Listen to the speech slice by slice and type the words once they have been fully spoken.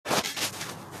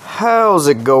How's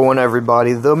it going,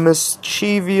 everybody? The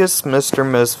mischievous Mr.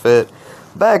 Misfit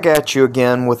back at you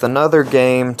again with another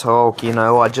game talk.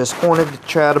 I just wanted to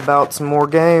chat about some more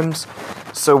games,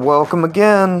 so welcome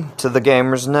again to the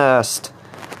Gamer's Nest.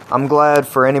 I'm glad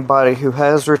for anybody who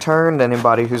has returned,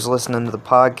 anybody who's listening to the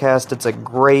podcast. It's a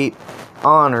great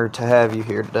honor to have you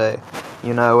here today.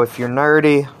 If you're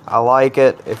nerdy, I like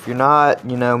it. If you're not,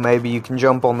 maybe you can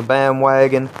jump on the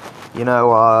bandwagon.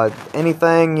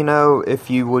 Anything, if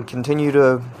you would continue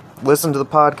to listen to the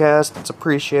podcast, it's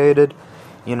appreciated.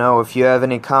 If you have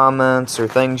any comments or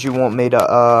things you want me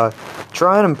to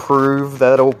try and improve,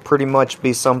 that'll pretty much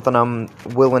be something I'm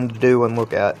willing to do and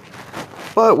look at.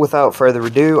 But without further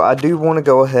ado, I do want to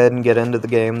go ahead and get into the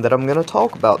game that I'm going to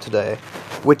talk about today,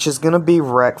 which is going to be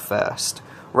Wreckfest.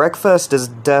 Wreckfest is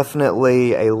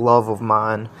definitely a love of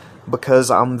mine, because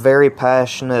I'm very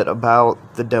passionate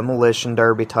about the Demolition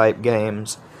Derby type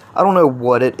games. I don't know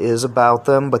what it is about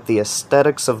them, but the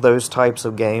aesthetics of those types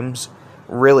of games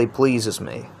really pleases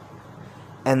me.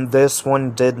 And this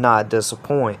one did not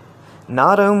disappoint.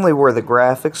 Not only were the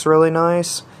graphics really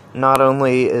nice, not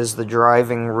only is the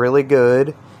driving really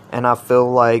good, and I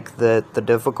feel like that the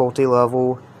difficulty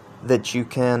level that you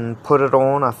can put it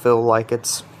on, I feel like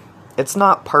it's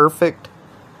not perfect,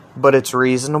 but it's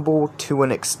reasonable to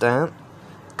an extent,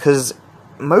 because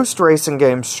most racing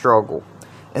games struggle,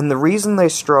 and the reason they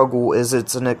struggle is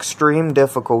it's an extreme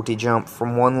difficulty jump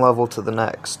from one level to the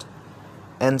next,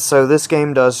 and so this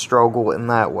game does struggle in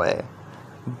that way,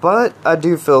 but I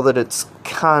do feel that it's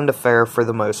kind of fair for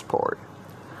the most part.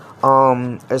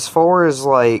 As far as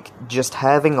just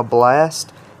having a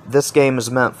blast, this game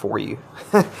is meant for you.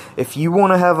 If you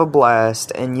want to have a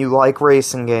blast and you like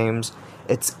racing games,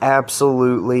 it's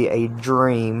absolutely a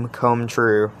dream come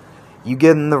true. You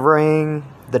get in the ring,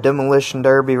 the Demolition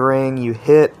Derby ring, you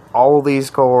hit all these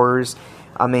cars.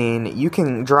 You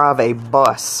can drive a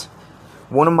bus.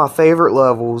 One of my favorite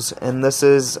levels, and this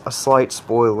is a slight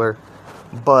spoiler,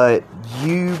 but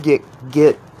you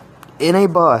get in a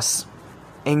bus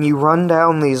and you run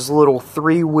down these little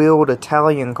three-wheeled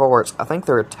Italian cars. I think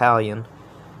they're Italian.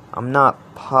 I'm not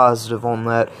positive on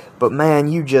that. But man,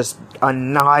 you just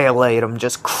annihilate them.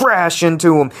 Just crash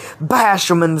into them. Bash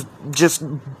them and just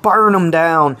burn them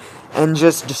down. And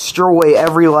just destroy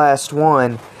every last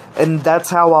one. And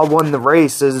that's how I won the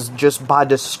race, is just by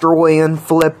destroying,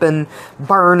 flipping,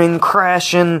 burning,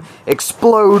 crashing,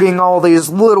 exploding all these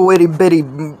little itty-bitty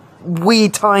wee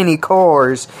tiny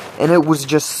cars, and it was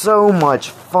just so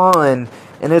much fun,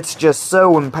 and it's just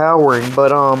so empowering.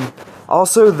 But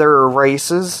also there are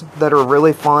races that are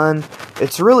really fun.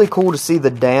 It's really cool to see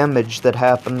the damage that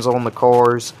happens on the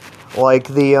cars, like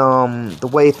the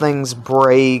way things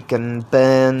break and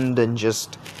bend and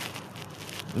just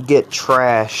get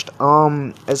trashed.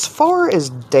 As far as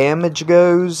damage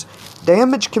goes,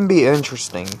 damage can be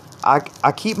interesting.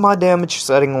 I keep my damage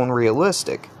setting on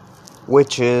realistic,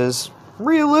 which is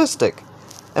realistic.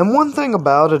 And one thing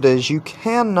about it is you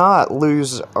cannot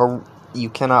win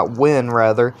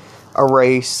a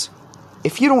race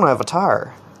if you don't have a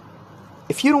tire.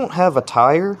 If you don't have a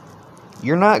tire,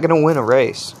 you're not going to win a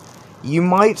race. You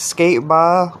might skate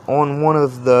by on one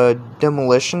of the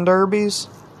Demolition Derbies,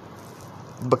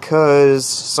 because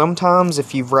sometimes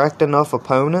if you've wrecked enough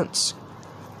opponents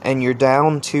and you're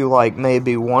down to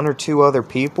maybe one or two other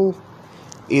people,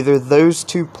 either those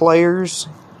two players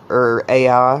or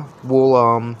AI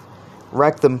will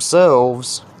wreck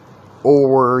themselves,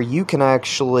 or you can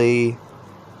actually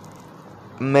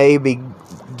maybe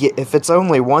get, if it's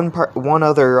only one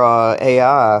other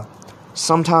AI,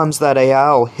 sometimes that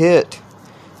AI will hit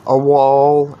a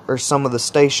wall or some of the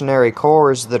stationary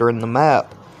cars that are in the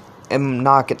map and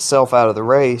knock itself out of the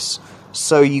race.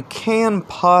 So you can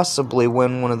possibly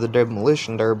win one of the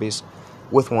Demolition Derbies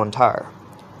with one tire.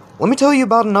 Let me tell you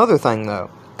about another thing, though.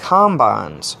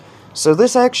 Combines. So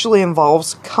this actually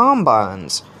involves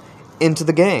combines into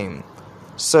the game.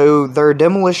 So there are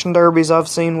Demolition Derbies I've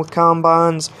seen with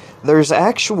combines. There's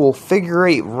actual figure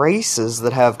 8 races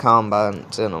that have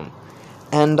combines in them.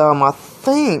 And I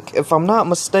think, if I'm not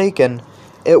mistaken,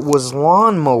 it was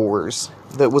lawnmowers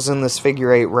that was in this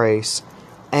figure 8 race.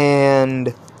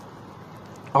 And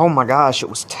oh my gosh, it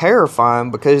was terrifying,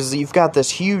 because you've got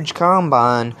this huge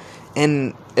combine,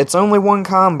 and it's only one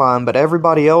combine, but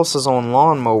everybody else is on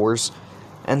lawnmowers.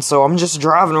 And so I'm just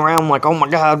driving around like, oh my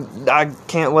god, I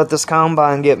can't let this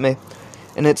combine get me.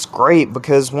 And it's great,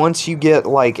 because once you get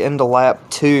into lap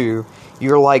 2,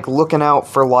 you're looking out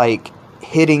for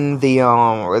hitting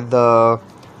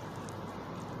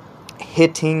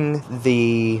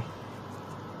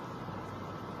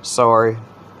sorry,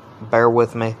 bear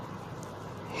with me.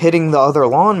 hitting the other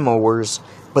lawnmowers,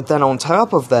 but then on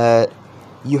top of that,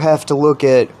 you have to look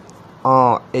at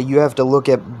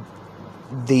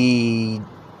the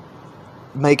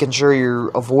making sure you're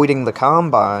avoiding the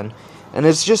combine, and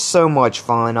it's just so much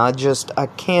fun. I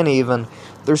can't even.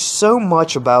 There's so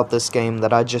much about this game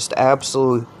that I just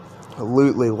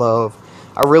absolutely love.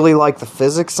 I really like the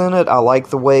physics in it. I like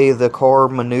the way the car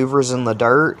maneuvers in the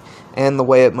dirt and the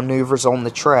way it maneuvers on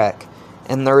the track.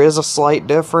 And there is a slight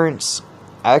difference.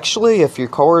 Actually, if your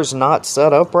car is not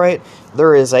set up right,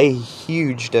 there is a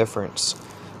huge difference.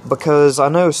 Because I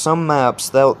know some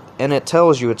maps, and it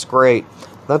tells you it's great.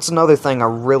 That's another thing I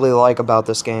really like about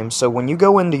this game. So when you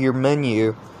go into your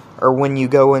menu, or when you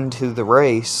go into the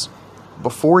race,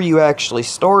 before you actually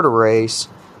start a race,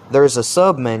 there's a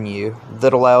sub-menu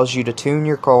that allows you to tune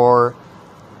your car,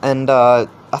 and I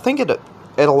think it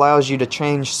allows you to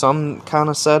change some kind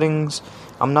of settings.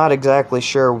 I'm not exactly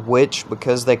sure which,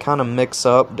 because they kind of mix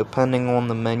up depending on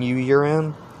the menu you're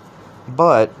in.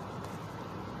 But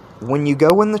when you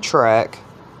go in the track,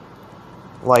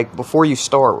 like before you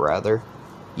start rather,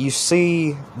 you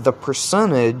see the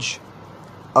percentage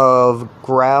of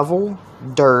gravel,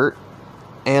 dirt,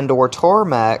 and or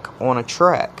tarmac on a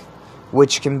track,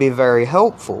 which can be very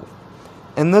helpful.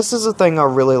 And this is the thing I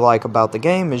really like about the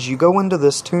game, is you go into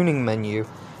this tuning menu,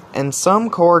 and some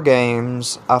car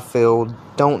games, I feel,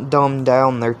 don't dumb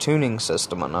down their tuning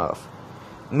system enough.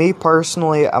 Me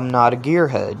personally, I'm not a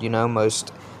gearhead,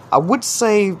 I would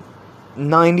say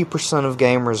 90% of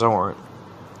gamers aren't.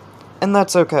 And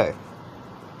that's okay.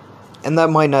 And that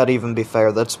might not even be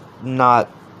fair. That's not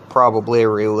probably a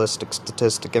realistic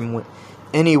statistic in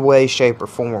any way, shape, or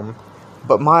form.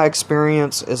 But my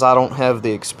experience is I don't have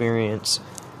the experience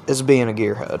as being a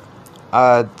gearhead.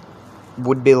 I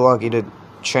would be lucky to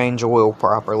change oil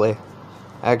properly.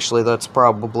 Actually, that's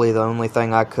probably the only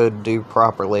thing I could do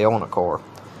properly on a car.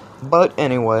 But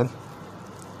anyway,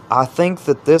 I think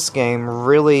that this game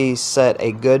really set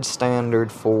a good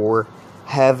standard for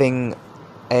having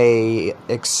a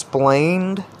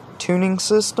explained tuning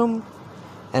system,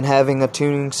 and having a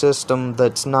tuning system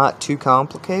that's not too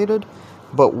complicated,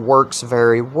 but works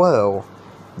very well,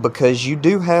 because you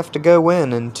do have to go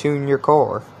in and tune your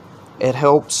car. It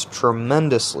helps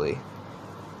tremendously.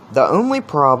 The only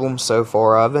problem so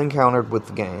far I've encountered with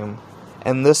the game,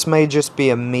 and this may just be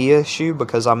a me issue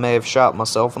because I may have shot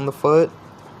myself in the foot,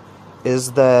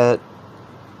 is that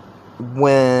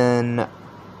when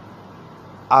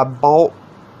I bought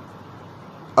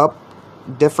up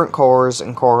different cars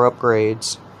and car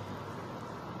upgrades,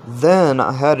 then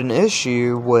I had an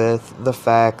issue with the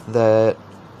fact that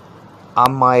I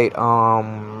might,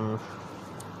 I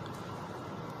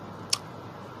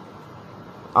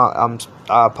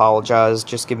apologize,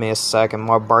 just give me a second,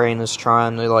 my brain is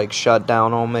trying to, shut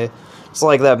down on me. It's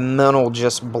like that mental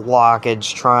just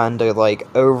blockage trying to,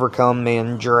 overcome me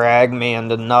and drag me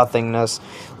into nothingness.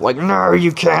 No,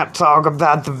 you can't talk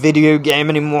about the video game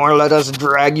anymore, let us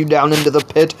drag you down into the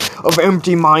pit of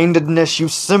empty-mindedness, you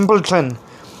simpleton.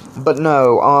 But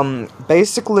no,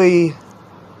 basically,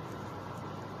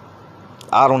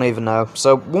 I don't even know.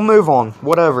 So, we'll move on.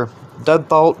 Whatever. Dead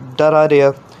thought, dead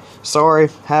idea. Sorry,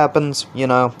 happens,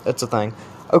 it's a thing.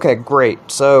 Okay,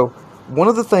 great. So, one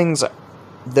of the things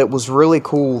that was really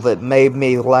cool that made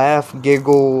me laugh,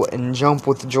 giggle, and jump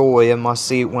with joy in my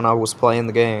seat when I was playing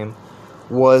the game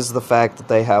was the fact that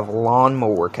they have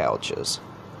lawnmower couches.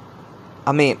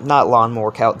 I mean, not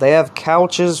lawnmower couch. They have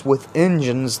couches with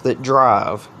engines that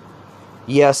drive.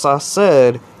 Yes, I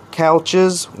said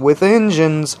couches with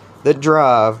engines that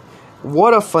drive.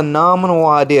 What a phenomenal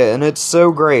idea, and it's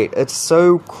so great. It's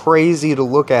so crazy to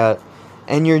look at,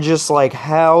 and you're just like,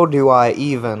 how do I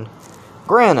even?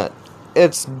 Granted,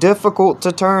 it's difficult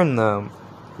to turn them,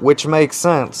 which makes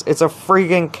sense. It's a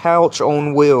freaking couch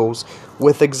on wheels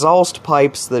with exhaust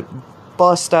pipes that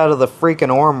bust out of the freaking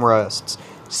armrests.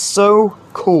 So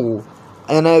cool.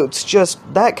 And it's just,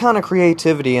 that kind of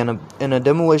creativity in a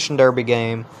Demolition Derby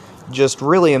game just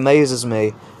really amazes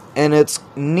me. And it's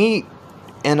neat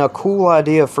and a cool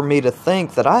idea for me to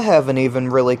think that I haven't even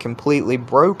really completely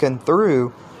broken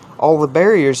through all the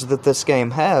barriers that this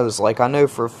game has. I know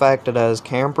for a fact it has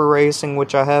camper racing,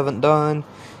 which I haven't done.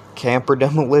 Camper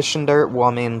Demolition Derby. Well,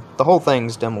 I mean, the whole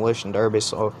thing's Demolition Derby,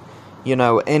 so,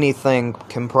 anything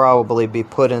can probably be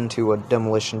put into a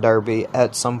Demolition Derby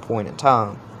at some point in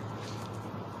time.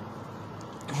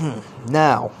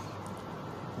 Now,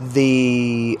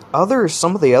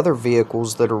 some of the other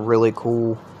vehicles that are really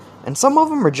cool, and some of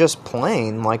them are just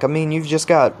plain, you've just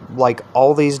got,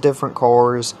 all these different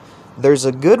cars. There's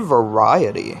a good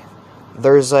variety.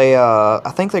 There's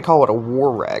I think they call it a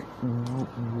war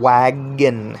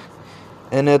wagon.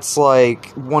 and it's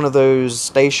like one of those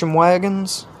station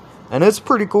wagons, and it's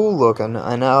pretty cool looking.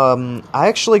 And I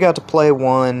actually got to play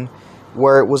one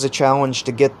where it was a challenge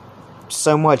to get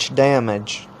so much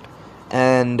damage,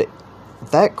 and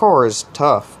that car is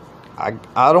tough.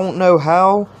 I don't know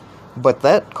how, but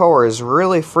that car is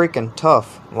really freaking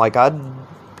tough.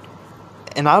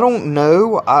 And I don't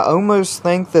know, I almost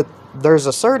think that there's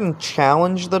a certain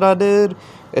challenge that I did.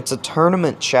 It's a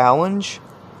tournament challenge,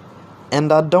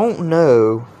 and I don't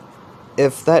know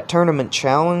if that tournament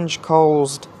challenge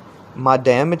caused my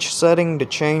damage setting to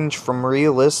change from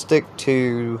realistic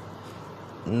to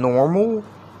normal,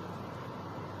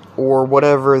 or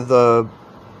whatever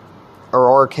or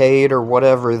arcade, or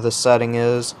whatever the setting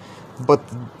is, but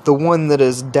the one that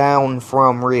is down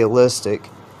from realistic,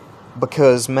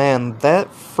 because, man, that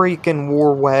freaking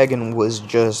war wagon was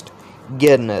just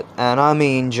getting it, and I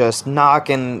mean just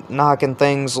knocking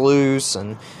things loose,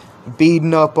 and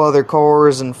beating up other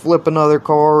cars, and flipping other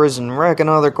cars, and wrecking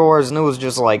other cars, and it was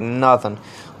just like nothing.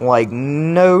 Like,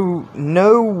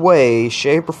 no way,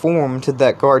 shape, or form did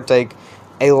that car take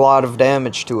a lot of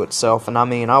damage to itself, and I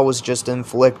mean, I was just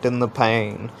inflicting the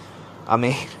pain. I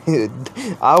mean,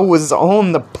 I was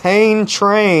on the pain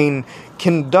train,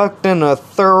 conducting a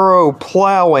thorough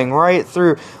plowing right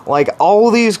through. Like, all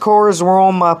these cars were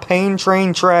on my pain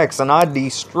train tracks, and I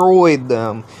destroyed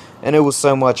them, and it was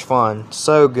so much fun.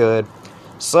 So good.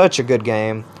 Such a good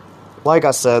game. Like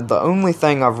I said, the only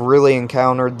thing I've really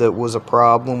encountered that was a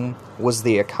problem was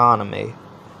the economy.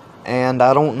 And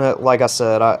I don't know, like I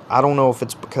said, I don't know if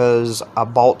it's because I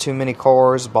bought too many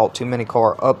cars, bought too many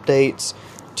car updates,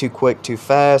 too quick, too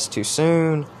fast, too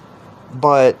soon.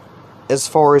 But as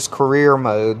far as career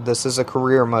mode, this is a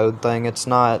career mode thing. It's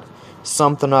not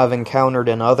something I've encountered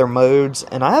in other modes,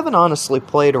 and I haven't honestly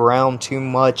played around too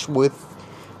much with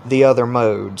the other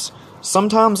modes.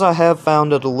 Sometimes I have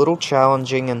found it a little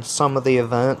challenging in some of the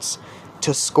events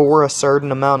to score a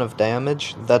certain amount of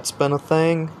damage. That's been a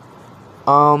thing.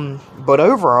 But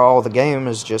overall, the game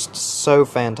is just so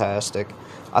fantastic.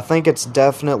 I think it's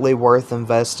definitely worth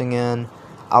investing in.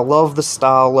 I love the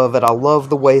style of it. I love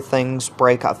the way things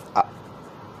break.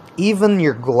 Even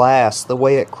your glass, the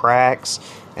way it cracks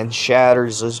and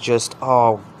shatters is just,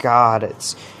 oh god,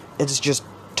 it's just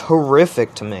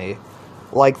terrific to me.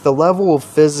 Like, the level of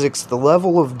physics, the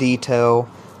level of detail,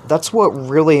 that's what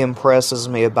really impresses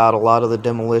me about a lot of the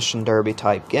Demolition Derby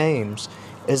type games,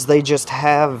 is they just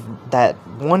have that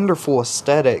wonderful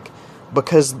aesthetic,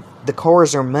 because the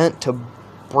cars are meant to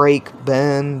break,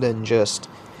 bend, and just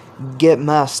get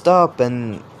messed up.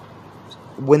 And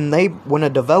when a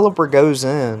developer goes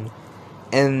in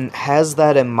and has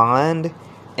that in mind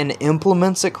and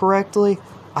implements it correctly,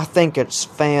 I think it's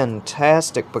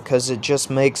fantastic, because it just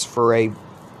makes for a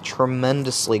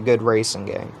tremendously good racing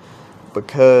game.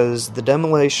 Because the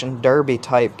Demolition Derby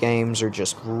type games are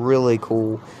just really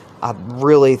cool. I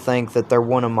really think that they're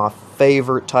one of my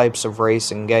favorite types of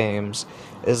racing games,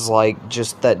 is like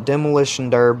just that Demolition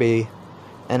Derby,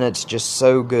 and it's just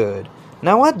so good.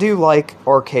 Now, I do like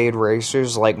arcade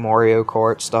racers like Mario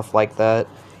Kart, stuff like that.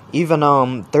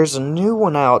 Even, there's a new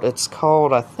one out, it's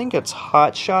called, I think it's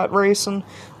Hot Shot Racing,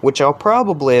 which I'll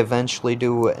probably eventually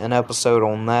do an episode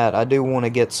on that. I do want to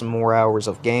get some more hours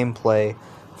of gameplay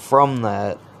from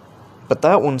that. But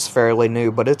that one's fairly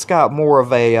new, but it's got more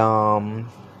of a,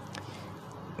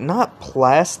 not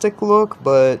plastic look,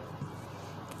 but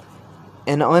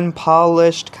an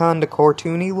unpolished, kind of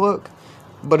cartoony look.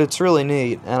 But it's really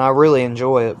neat, and I really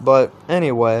enjoy it. But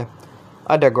anyway,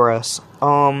 I digress.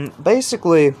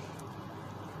 Basically,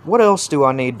 what else do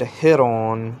I need to hit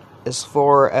on as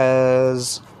far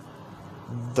as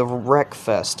the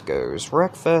Wreckfest goes?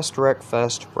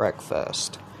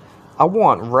 Wreckfest. I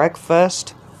want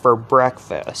Wreckfest for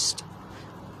breakfast.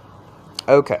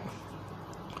 Okay,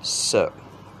 so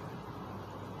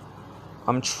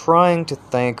I'm trying to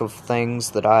think of things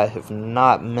that I have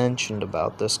not mentioned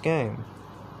about this game.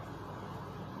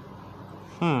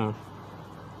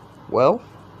 Well,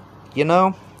 you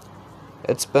know,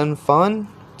 it's been fun.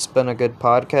 It's been a good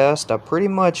podcast. I pretty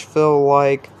much feel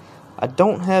like I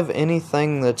don't have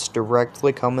anything that's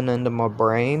directly coming into my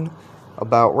brain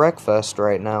about Wreckfest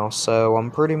right now, so I'm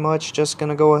pretty much just going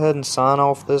to go ahead and sign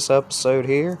off this episode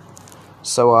here.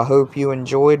 So I hope you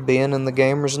enjoyed being in the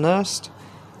Gamer's Nest.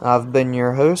 I've been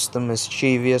your host, the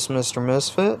mischievous Mr.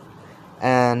 Misfit,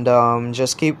 and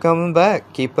just keep coming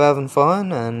back, keep having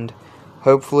fun, and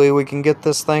hopefully we can get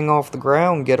this thing off the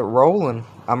ground, get it rolling.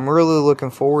 I'm really looking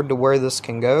forward to where this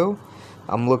can go.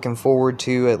 I'm looking forward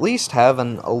to at least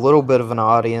having a little bit of an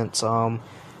audience. I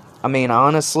mean,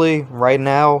 honestly, right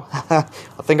now, I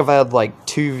think I've had like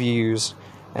 2 views,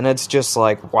 And it's just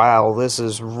like, wow, this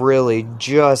is really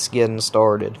just getting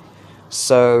started.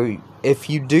 So, if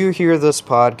you do hear this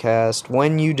podcast,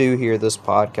 when you do hear this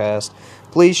podcast,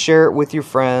 please share it with your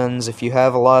friends. If you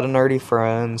have a lot of nerdy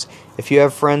friends, if you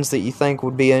have friends that you think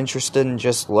would be interested in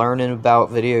just learning about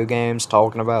video games,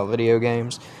 talking about video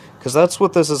games, because that's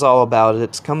what this is all about.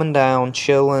 It's coming down,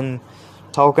 chilling,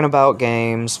 talking about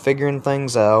games, figuring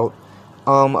things out.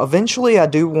 Eventually I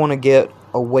do want to get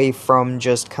away from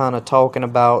just kind of talking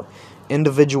about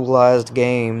individualized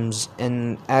games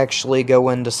and actually go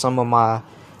into some of my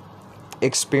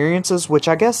experiences, which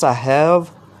I guess I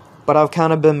have, but I've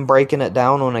kind of been breaking it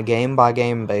down on a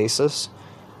game-by-game basis.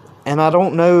 And I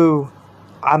don't know,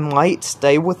 I might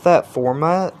stay with that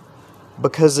format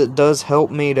because it does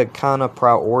help me to kind of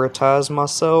prioritize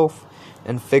myself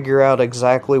and figure out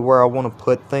exactly where I want to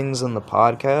put things in the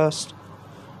podcast.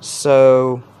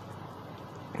 So,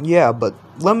 yeah, but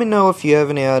let me know if you have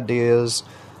any ideas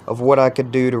of what I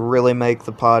could do to really make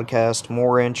the podcast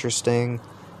more interesting.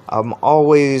 I'm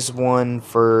always one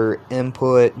for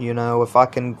input, if I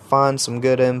can find some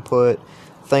good input,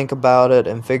 think about it,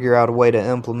 and figure out a way to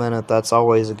implement it, that's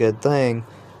always a good thing.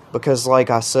 Because like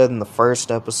I said in the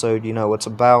first episode, it's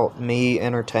about me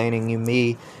entertaining you,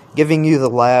 me giving you the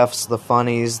laughs, the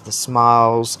funnies, the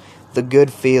smiles, the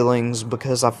good feelings,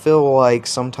 because I feel like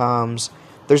sometimes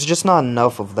there's just not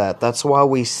enough of that. That's why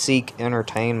we seek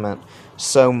entertainment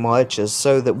so much, is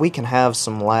so that we can have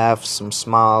some laughs, some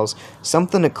smiles,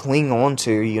 something to cling on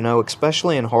to,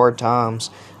 especially in hard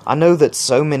times. I know that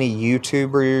so many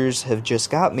YouTubers have just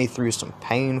got me through some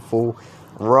painful,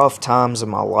 rough times in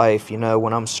my life.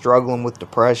 When I'm struggling with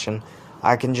depression,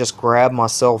 I can just grab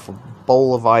myself a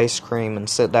bowl of ice cream and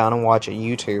sit down and watch a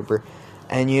YouTuber.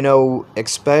 And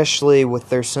especially with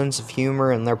their sense of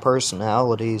humor and their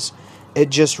personalities, it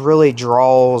just really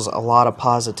draws a lot of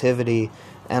positivity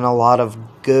and a lot of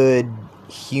good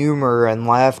humor and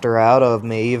laughter out of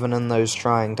me, even in those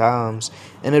trying times.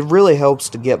 And it really helps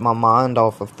to get my mind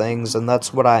off of things, and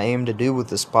that's what I aim to do with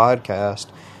this podcast,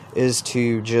 is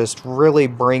to just really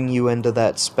bring you into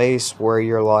that space where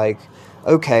you're like,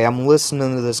 okay, I'm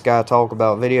listening to this guy talk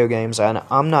about video games, and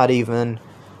I'm not even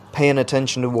paying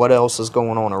attention to what else is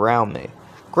going on around me.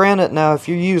 Granted, now, if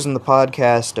you're using the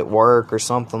podcast at work or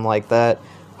something like that,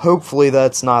 hopefully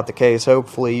that's not the case.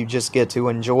 Hopefully you just get to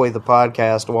enjoy the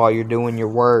podcast while you're doing your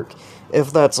work,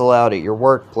 if that's allowed at your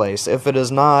workplace. If it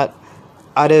is not,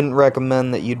 I didn't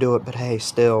recommend that you do it, but hey,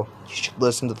 still, you should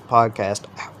listen to the podcast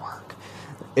at work,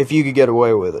 if you could get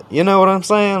away with it. You know what I'm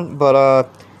saying? But,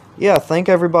 yeah, thank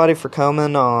everybody for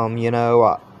coming.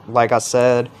 Like I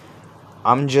said,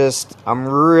 I'm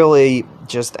really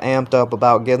just amped up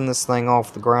about getting this thing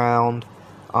off the ground.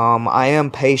 I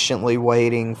am patiently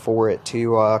waiting for it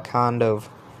to kind of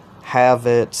have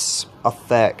its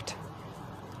effect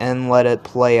and let it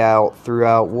play out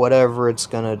throughout whatever it's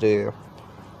gonna do.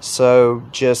 So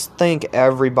just thank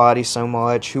everybody so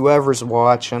much, whoever's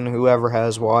watching, whoever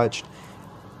has watched.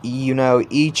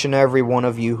 Each and every one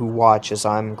of you who watches,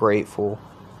 I'm grateful.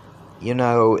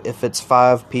 If it's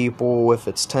 5 people, if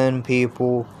it's 10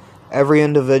 people, every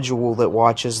individual that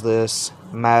watches this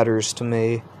matters to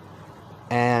me.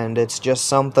 And it's just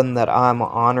something that I'm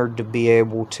honored to be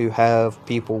able to have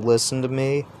people listen to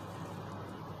me.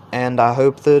 And I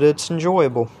hope that it's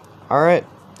enjoyable. Alright,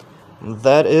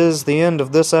 that is the end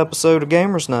of this episode of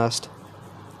Gamer's Nest.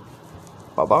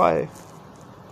 Bye-bye.